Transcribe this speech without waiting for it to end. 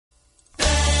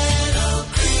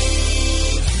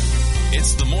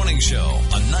It's the morning show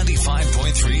on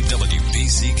 95.3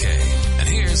 WBCK. And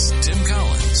here's Tim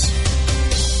Collins.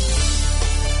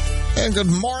 And good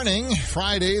morning.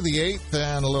 Friday the 8th,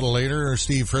 and a little later,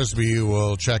 Steve Frisbee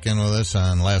will check in with us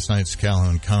on last night's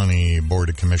Calhoun County Board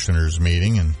of Commissioners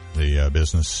meeting and the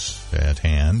business at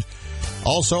hand.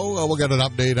 Also, we'll get an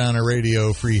update on a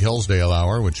Radio Free Hillsdale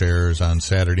Hour, which airs on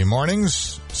Saturday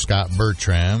mornings. Scott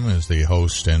Bertram is the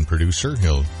host and producer.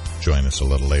 He'll join us a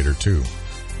little later, too.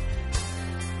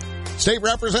 State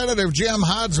Representative Jim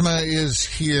Haadsma is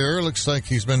here. Looks like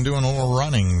he's been doing a little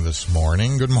running this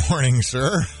morning. Good morning,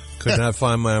 sir. Could not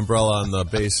find my umbrella on the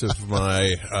base of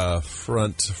my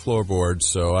front floorboard,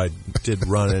 so I did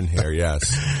run in here,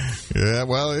 yes. Yeah,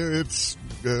 well, it's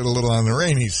a little on the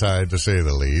rainy side, to say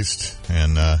the least.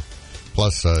 And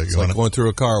plus, it's like going through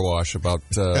a car wash about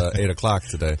 8 o'clock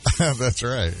today. That's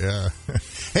right, yeah.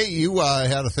 Hey, you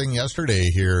had a thing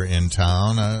yesterday here in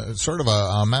town, sort of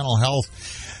a mental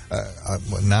health,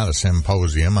 not a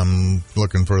symposium, I'm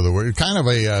looking for the word, kind of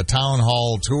a town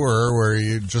hall tour where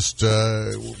you just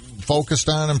focused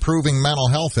on improving mental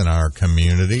health in our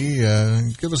community.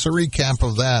 Give us a recap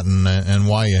of that and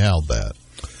why you held that.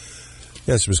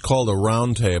 Yes, it was called a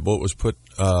roundtable. It was put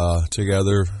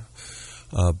together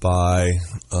by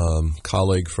a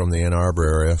colleague from the Ann Arbor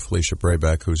area, Felicia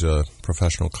Braybeck, who's a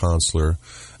professional counselor,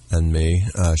 and me.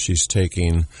 She's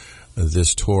taking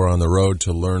this tour on the road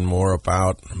to learn more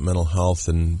about mental health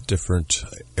in different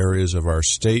areas of our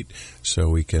state, so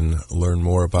we can learn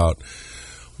more about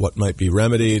what might be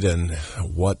remedied and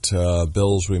what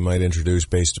bills we might introduce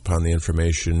based upon the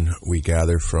information we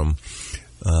gather from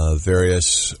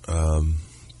various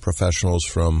professionals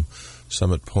from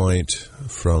Summit Point,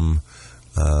 from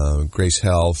Grace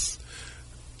Health,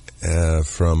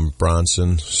 from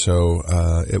Bronson. So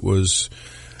it was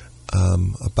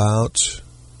about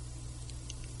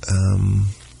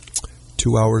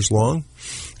 2 hours long,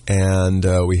 and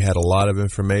we had a lot of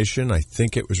information. I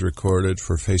think it was recorded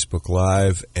for Facebook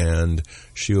Live, and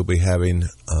she will be having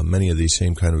many of these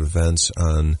same kind of events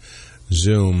on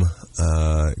Zoom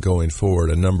going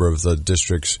forward. A number of the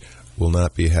districts will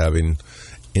not be having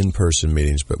in-person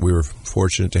meetings, but we were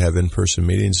fortunate to have in-person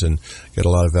meetings and get a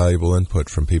lot of valuable input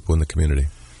from people in the community.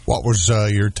 What was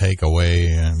your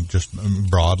takeaway, just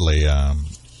broadly, on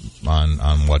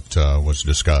what was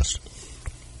discussed?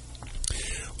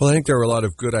 Well, I think there are a lot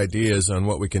of good ideas on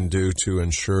what we can do to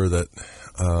ensure that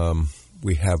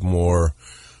we have more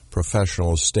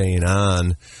professionals staying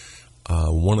on.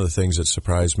 One of the things that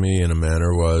surprised me in a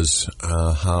manner was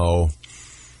how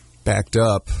backed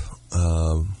up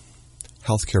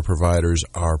healthcare providers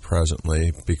are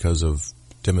presently because of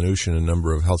diminution in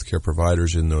number of healthcare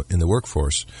providers in the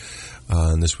workforce.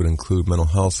 And this would include mental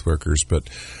health workers, but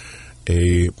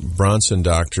a Bronson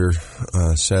doctor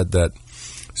said that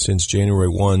since January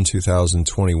 1,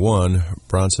 2021,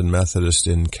 Bronson Methodist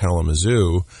in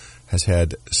Kalamazoo has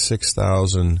had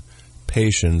 6,000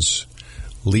 patients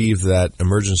leave that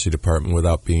emergency department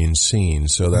without being seen.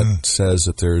 So that says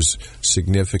that there's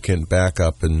significant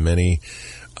backup in many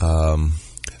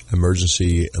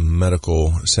emergency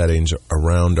medical settings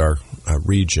around our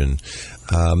region.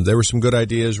 There were some good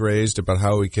ideas raised about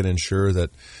how we can ensure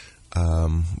that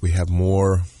we have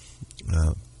more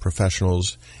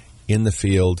professionals in the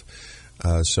field.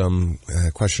 Some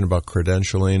question about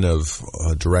credentialing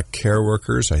of direct care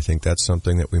workers. I think that's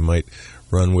something that we might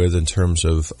run with in terms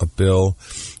of a bill,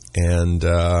 and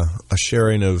a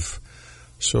sharing of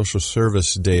social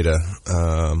service data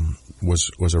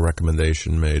was a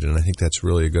recommendation made, and I think that's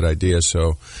really a good idea.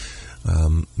 So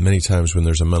many times when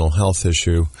there's a mental health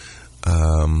issue,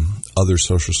 other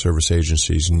social service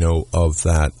agencies know of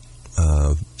that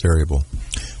variable.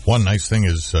 One nice thing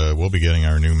is we'll be getting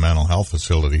our new mental health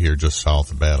facility here just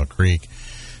south of Battle Creek.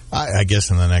 I guess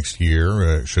in the next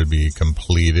year it should be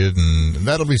completed, and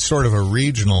that'll be sort of a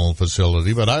regional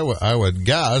facility, but I would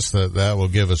guess that will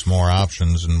give us more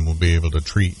options and we'll be able to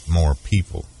treat more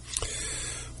people.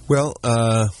 Well,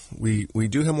 we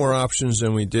do have more options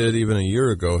than we did even a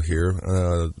year ago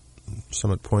here.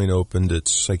 Summit Point opened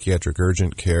its psychiatric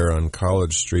urgent care on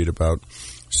College Street about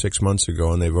 6 months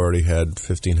ago, and they've already had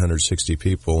 1,560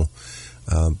 people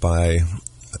by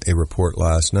a report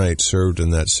last night served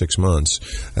in that 6 months.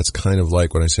 That's kind of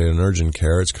like when I say an urgent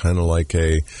care, it's kind of like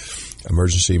a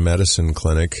emergency medicine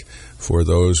clinic for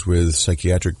those with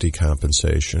psychiatric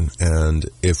decompensation. And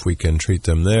if we can treat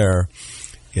them there,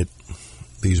 it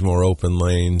leaves more open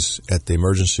lanes at the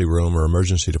emergency room or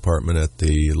emergency department at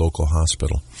the local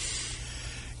hospital.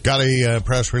 Got a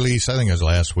press release, I think it was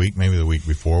last week, maybe the week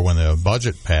before, when the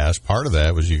budget passed. Part of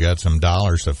that was you got some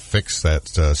dollars to fix that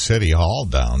city hall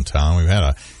downtown. We've had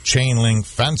a chain link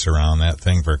fence around that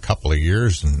thing for a couple of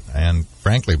years, and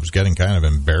frankly, it was getting kind of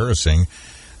embarrassing.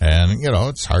 And, you know,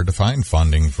 it's hard to find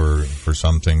funding for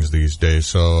some things these days,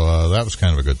 so that was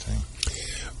kind of a good thing.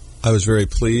 I was very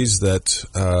pleased that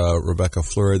Rebecca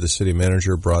Fleury, the city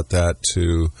manager, brought that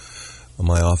to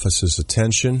my office's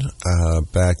attention.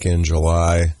 Back in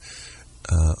July,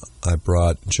 I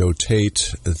brought Joe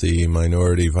Tate, the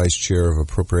minority vice chair of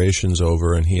appropriations,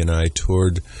 over, and he and I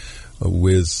toured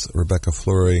with Rebecca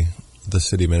Fleury, the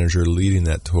city manager, leading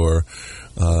that tour,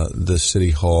 the city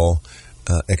hall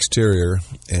exterior,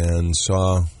 and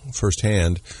saw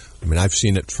firsthand. I mean, I've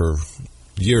seen it for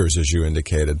years, as you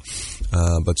indicated,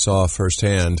 but saw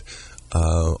firsthand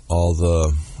all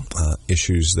the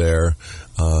issues there,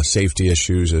 safety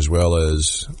issues, as well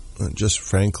as just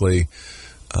frankly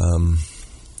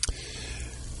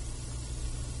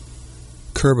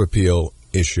curb appeal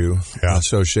issue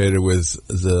associated with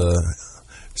the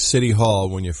City Hall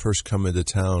when you first come into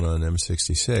town on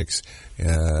M66,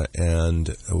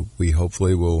 and we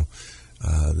hopefully will.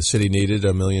 The city needed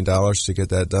 $1 million to get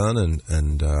that done,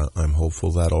 and I'm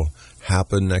hopeful that'll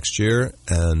happen next year,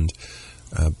 and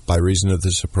by reason of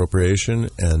this appropriation,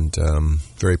 and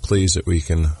very pleased that we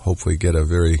can hopefully get a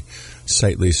very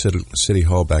sightly city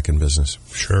hall back in business.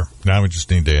 Sure. Now we just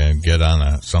need to get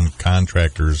on some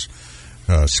contractor's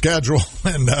schedule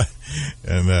and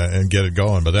get it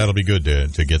going, but that'll be good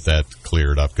to get that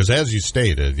cleared up, because as you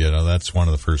stated, you know, that's one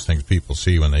of the first things people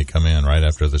see when they come in right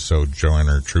after the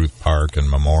Sojourner Truth Park and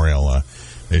Memorial.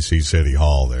 They see City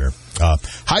Hall there.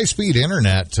 High-speed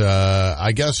internet,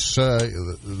 I guess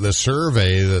the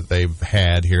survey that they've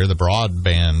had here, the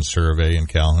Broadband survey in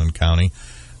Calhoun County,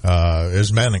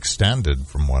 has been extended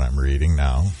from what I'm reading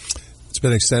now. It's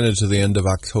been extended to the end of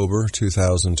October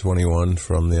 2021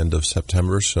 from the end of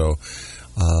September. So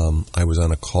I was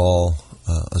on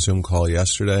a Zoom call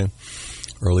yesterday,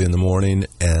 early in the morning,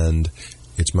 and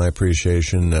it's my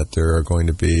appreciation that there are going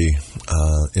to be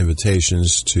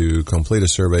invitations to complete a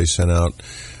survey sent out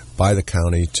by the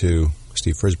county to,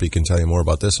 Steve Frisbee can tell you more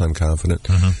about this, I'm confident,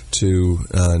 to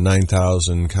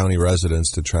 9,000 county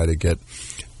residents to try to get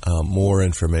more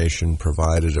information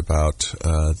provided about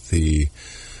the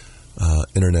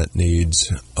internet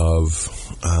needs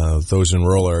of those in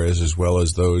rural areas, as well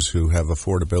as those who have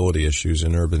affordability issues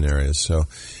in urban areas. So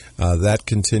that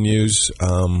continues.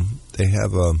 They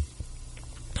have a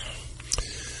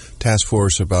task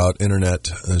force about internet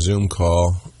Zoom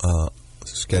call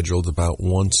scheduled about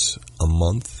once a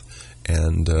month,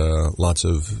 and lots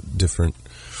of different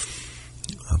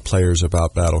players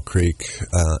about Battle Creek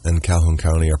and Calhoun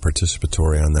County are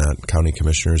participatory on that, county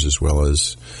commissioners as well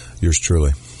as yours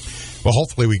truly. Well,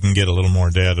 hopefully we can get a little more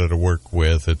data to work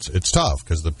with. It's tough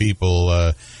because the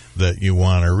people that you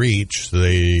want to reach,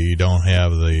 they don't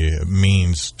have the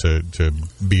means to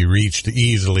be reached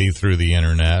easily through the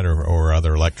internet or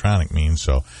other electronic means.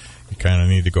 So you kind of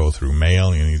need to go through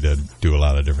mail. You need to do a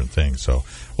lot of different things. So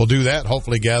we'll do that,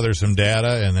 hopefully gather some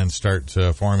data, and then start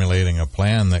formulating a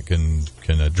plan that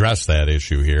can address that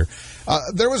issue here.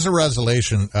 There was a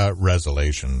resolution.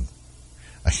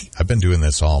 I've been doing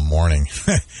this all morning.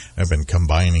 I've been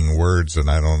combining words, and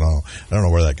I don't know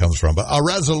where that comes from. But a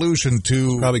resolution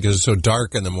to... Probably because it's so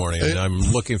dark in the morning, and I'm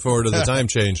looking forward to the time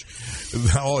change.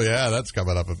 Oh, yeah, that's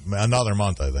coming up another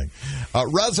month, I think. A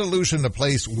resolution to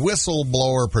place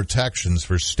whistleblower protections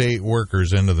for state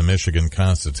workers into the Michigan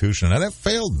Constitution, and it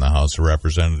failed in the House of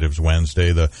Representatives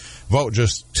Wednesday. The vote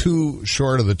just too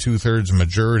short of the two-thirds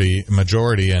majority,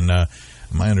 and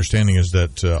my understanding is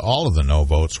that all of the no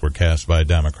votes were cast by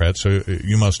Democrats, so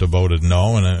you must have voted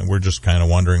no, and we're just kind of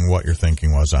wondering what your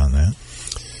thinking was on that.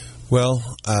 Well,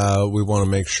 we want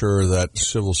to make sure that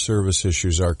civil service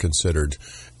issues are considered,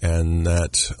 and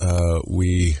that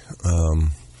we,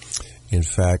 in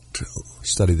fact,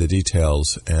 study the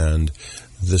details, and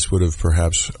this would have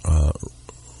perhaps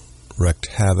wreaked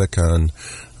havoc on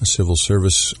civil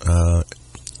service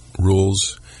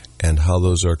rules and how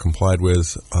those are complied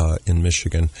with in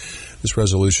Michigan. This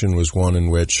resolution was one in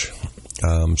which,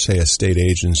 say, a state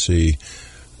agency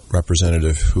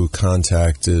representative who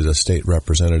contacted a state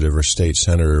representative or state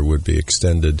senator would be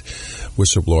extended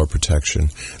whistleblower protection.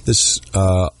 This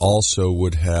also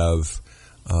would have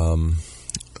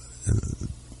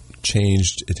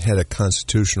changed, it had a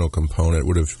constitutional component,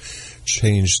 would have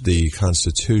changed the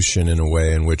Constitution in a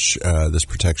way in which this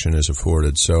protection is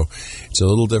afforded. So it's a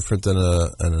little different than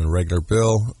a regular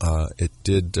bill. It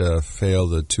did fail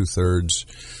the two-thirds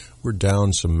we're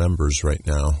down some members right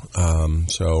now.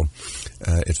 So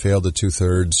it failed the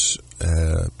 2/3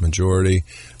 majority.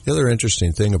 The other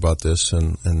interesting thing about this,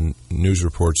 and news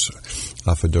reports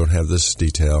often don't have this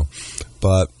detail,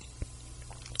 but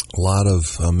a lot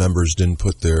of members didn't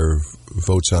put their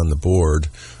votes on the board.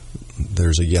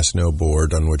 There's a yes-no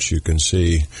board on which you can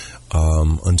see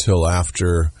until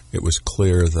after it was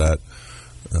clear that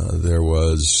there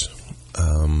was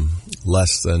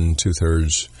less than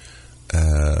 2/3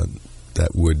 that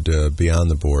would be on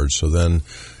the board. So then,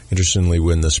 interestingly,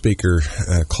 when the speaker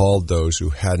called those who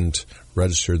hadn't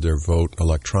registered their vote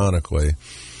electronically,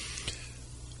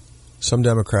 some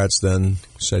Democrats then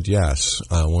said yes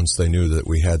once they knew that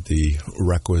we had the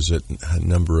requisite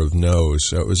number of no's.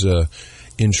 So it was a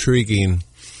intriguing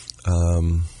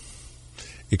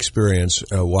experience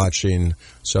watching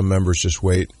some members just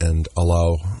wait and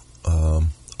allow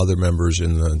other members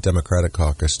in the Democratic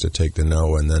caucus to take the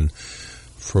no, and then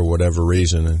for whatever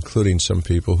reason, including some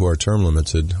people who are term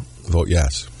limited, vote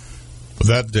yes.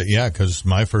 Because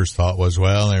my first thought was,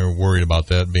 well, they were worried about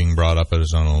that being brought up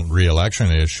as a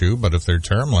re-election issue, but if they're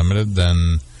term limited,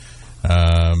 then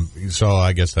so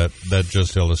I guess that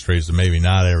just illustrates that maybe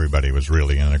not everybody was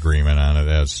really in agreement on it,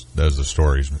 as the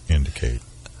stories indicate.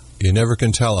 You never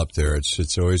can tell up there.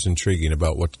 It's always intriguing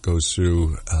about what goes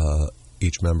through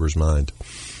each member's mind.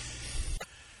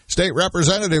 State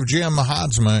Representative Jim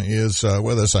Haadsma is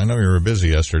with us. I know you were busy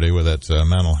yesterday with that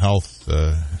mental health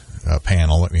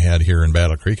panel that we had here in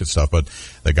Battle Creek and stuff, but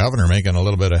the governor making a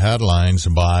little bit of headlines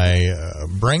by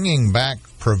bringing back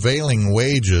prevailing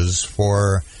wages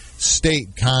for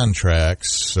state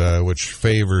contracts, which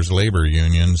favors labor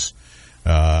unions.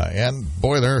 And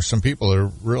boy, there are some people that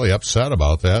are really upset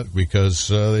about that because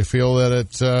they feel that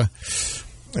it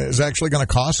is actually going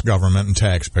to cost government and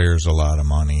taxpayers a lot of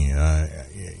money.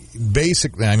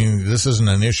 Basically, I mean, this isn't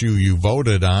an issue you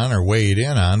voted on or weighed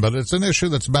in on, but it's an issue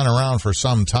that's been around for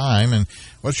some time. And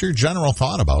what's your general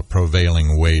thought about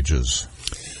prevailing wages?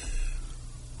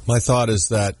 My thought is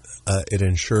that it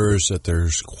ensures that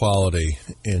there's quality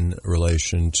in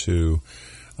relation to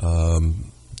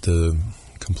the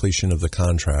completion of the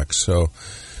contract. So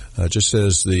just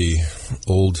as the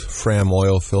old Fram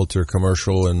oil filter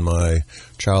commercial in my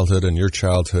childhood and your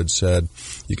childhood said,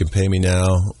 you can pay me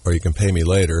now or you can pay me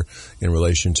later in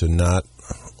relation to not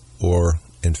or,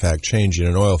 in fact, changing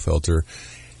an oil filter,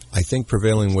 I think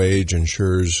prevailing wage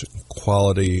ensures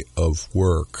quality of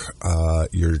work.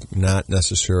 You're not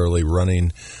necessarily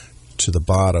running to the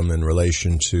bottom in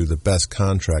relation to the best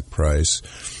contract price,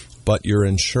 but you're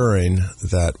ensuring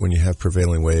that when you have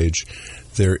prevailing wage,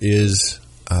 there is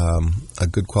a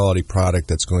good quality product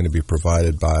that's going to be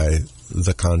provided by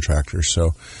the contractor.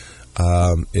 So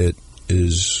it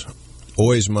is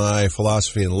always my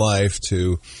philosophy in life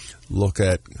to look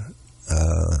at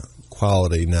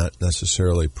quality, not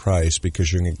necessarily price,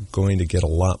 because you're going to get a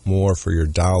lot more for your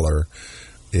dollar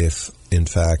if, in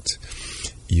fact,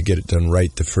 you get it done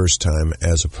right the first time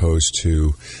as opposed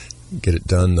to get it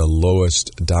done the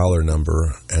lowest dollar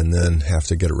number and then have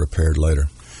to get it repaired later.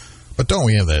 But don't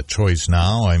we have that choice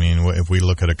now? I mean, if we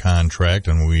look at a contract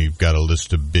and we've got a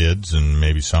list of bids and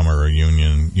maybe some are a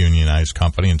unionized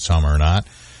company and some are not,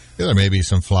 there may be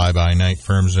some fly-by-night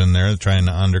firms in there trying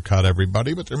to undercut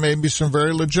everybody, but there may be some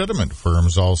very legitimate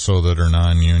firms also that are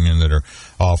non-union that are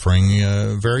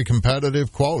offering very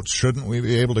competitive quotes. Shouldn't we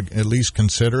be able to at least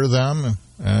consider them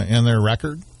in their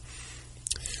record?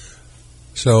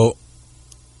 So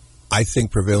I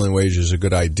think prevailing wage is a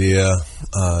good idea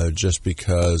just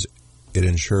because it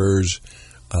ensures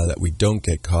that we don't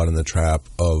get caught in the trap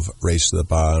of race to the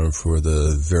bottom for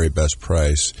the very best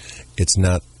price. It's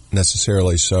not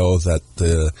necessarily so that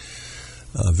the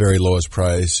very lowest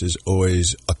price is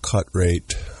always a cut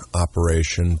rate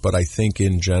operation, but I think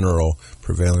in general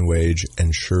prevailing wage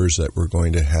ensures that we're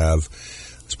going to have,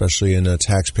 especially in a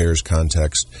taxpayer's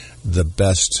context, the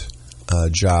best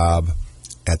job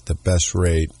at the best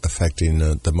rate affecting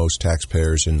the most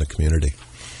taxpayers in the community.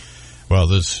 Well,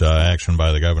 this action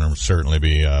by the governor will certainly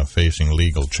be facing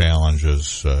legal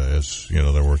challenges. As you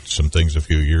know, there were some things a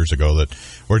few years ago that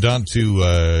were done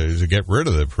to get rid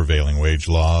of the prevailing wage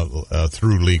law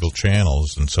through legal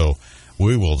channels, and so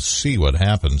we will see what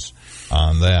happens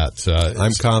on that.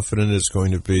 I'm confident it's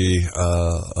going to be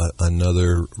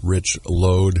another rich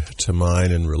load to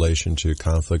mine in relation to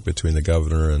conflict between the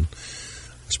governor and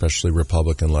especially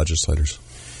Republican legislators.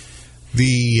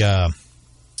 The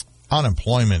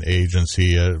unemployment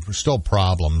agency, still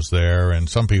problems there, and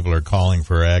some people are calling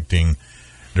for acting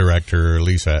director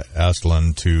Lisa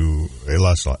Estlin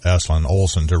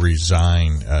Olson to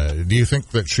resign. Do you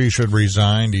think that she should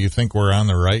resign? Do you think we're on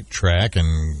the right track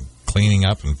in cleaning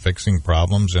up and fixing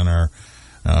problems in our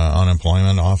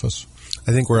unemployment office?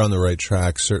 I think we're on the right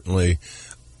track. Certainly,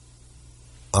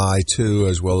 I, too,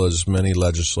 as well as many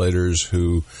legislators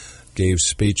who gave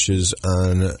speeches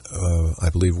on, I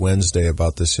believe, Wednesday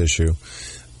about this issue,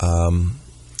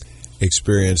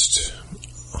 experienced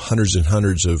hundreds and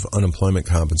hundreds of unemployment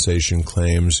compensation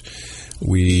claims.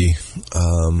 We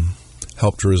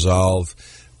helped resolve,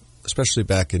 especially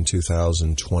back in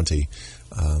 2020.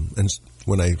 And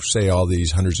when I say all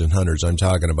these hundreds and hundreds, I'm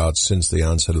talking about since the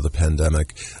onset of the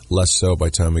pandemic, less so by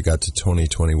the time we got to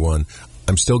 2021.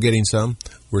 I'm still getting some.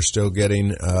 We're still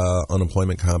getting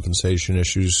unemployment compensation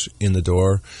issues in the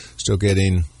door, still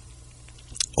getting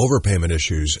overpayment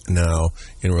issues now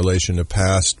in relation to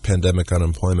past pandemic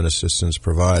unemployment assistance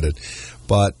provided.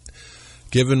 But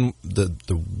given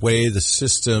the way the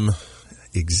system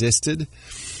existed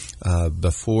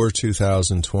before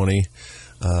 2020,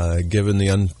 given the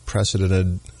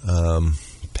unprecedented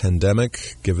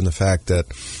pandemic, given the fact that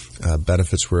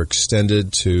benefits were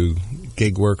extended to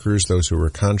gig workers, those who were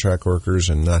contract workers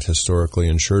and not historically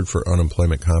insured for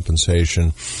unemployment compensation,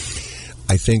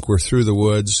 I think we're through the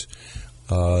woods.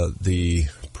 The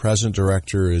present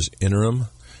director is interim.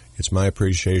 It's my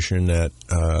appreciation that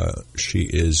she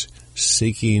is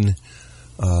seeking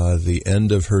the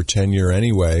end of her tenure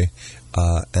anyway,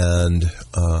 and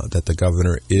that the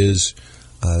governor is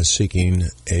seeking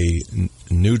a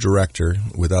new director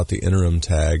without the interim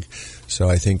tag. So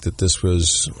I think that this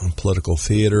was political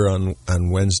theater on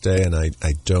Wednesday, and I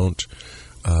don't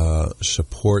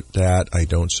support that. I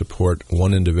don't support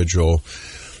one individual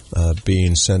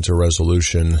being sent a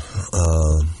resolution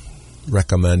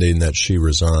recommending that she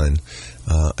resign.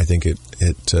 I think it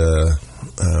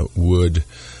would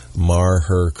mar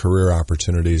her career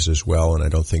opportunities as well, and I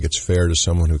don't think it's fair to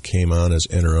someone who came on as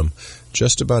interim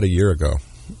just about a year ago,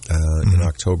 in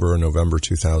October or November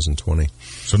 2020.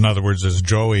 So in other words, as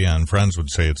Joey on Friends would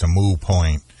say, it's a moo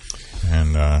point,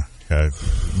 and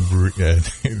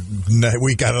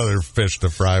we got other fish to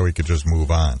fry. We could just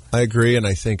move on. I agree, and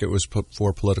I think it was put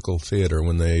for political theater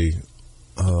when they,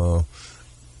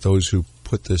 those who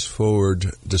put this forward,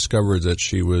 discovered that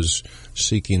she was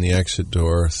seeking the exit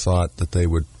door, thought that they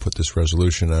would put this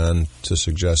resolution on to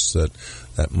suggest that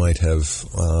that might have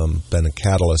been a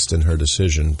catalyst in her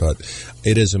decision. But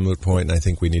it is a moot point, and I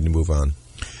think we need to move on.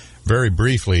 Very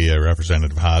briefly,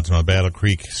 Representative Haadsma, Battle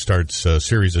Creek starts a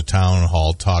series of town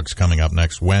hall talks coming up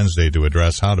next Wednesday to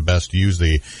address how to best use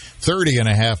the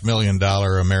 $30.5 million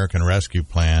American Rescue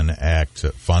Plan Act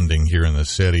funding here in the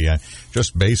city.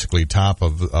 Just basically top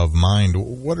of mind,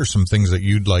 what are some things that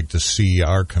you'd like to see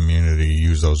our community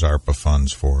use those ARPA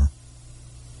funds for?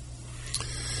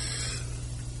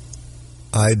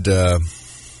 I'd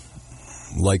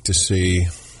like to see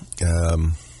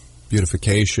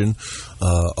beautification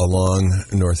along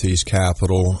Northeast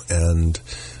Capitol and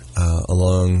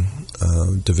along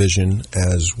Division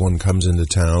as one comes into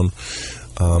town.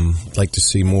 Like to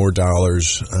see more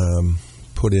dollars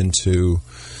put into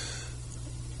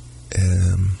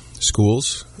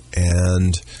schools,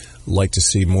 and like to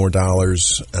see more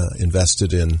dollars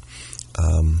invested in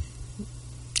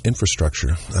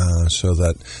infrastructure so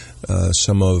that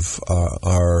some of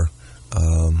our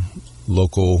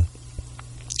local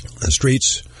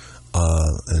streets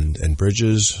and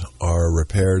bridges are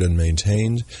repaired and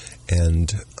maintained,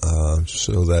 and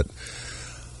so that,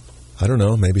 I don't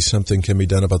know, maybe something can be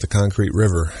done about the Concrete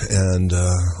River and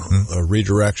a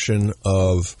redirection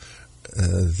of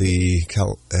the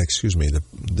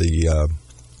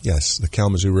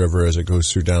Kalamazoo River as it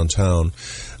goes through downtown.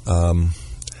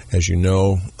 As you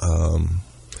know,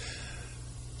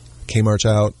 Kmart's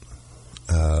out.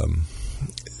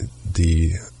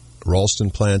 The Ralston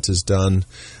plant is done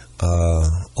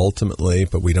ultimately,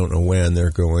 but we don't know when. They're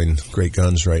going great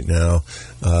guns right now.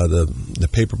 The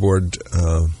paperboard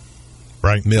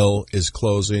mill is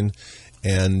closing,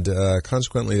 and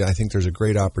consequently, I think there's a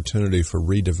great opportunity for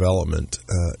redevelopment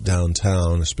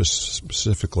downtown,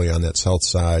 specifically on that south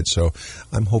side. So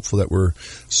I'm hopeful that we're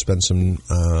spend some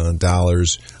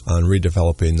dollars on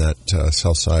redeveloping that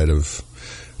south side of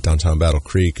downtown Battle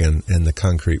Creek, and the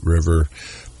Concrete River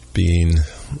being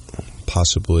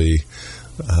possibly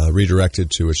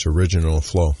redirected to its original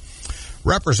flow.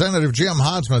 Representative Jim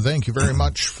Haadsma, thank you very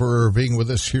much for being with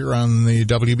us here on the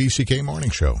WBCK Morning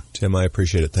Show. Tim, I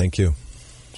appreciate it. Thank you.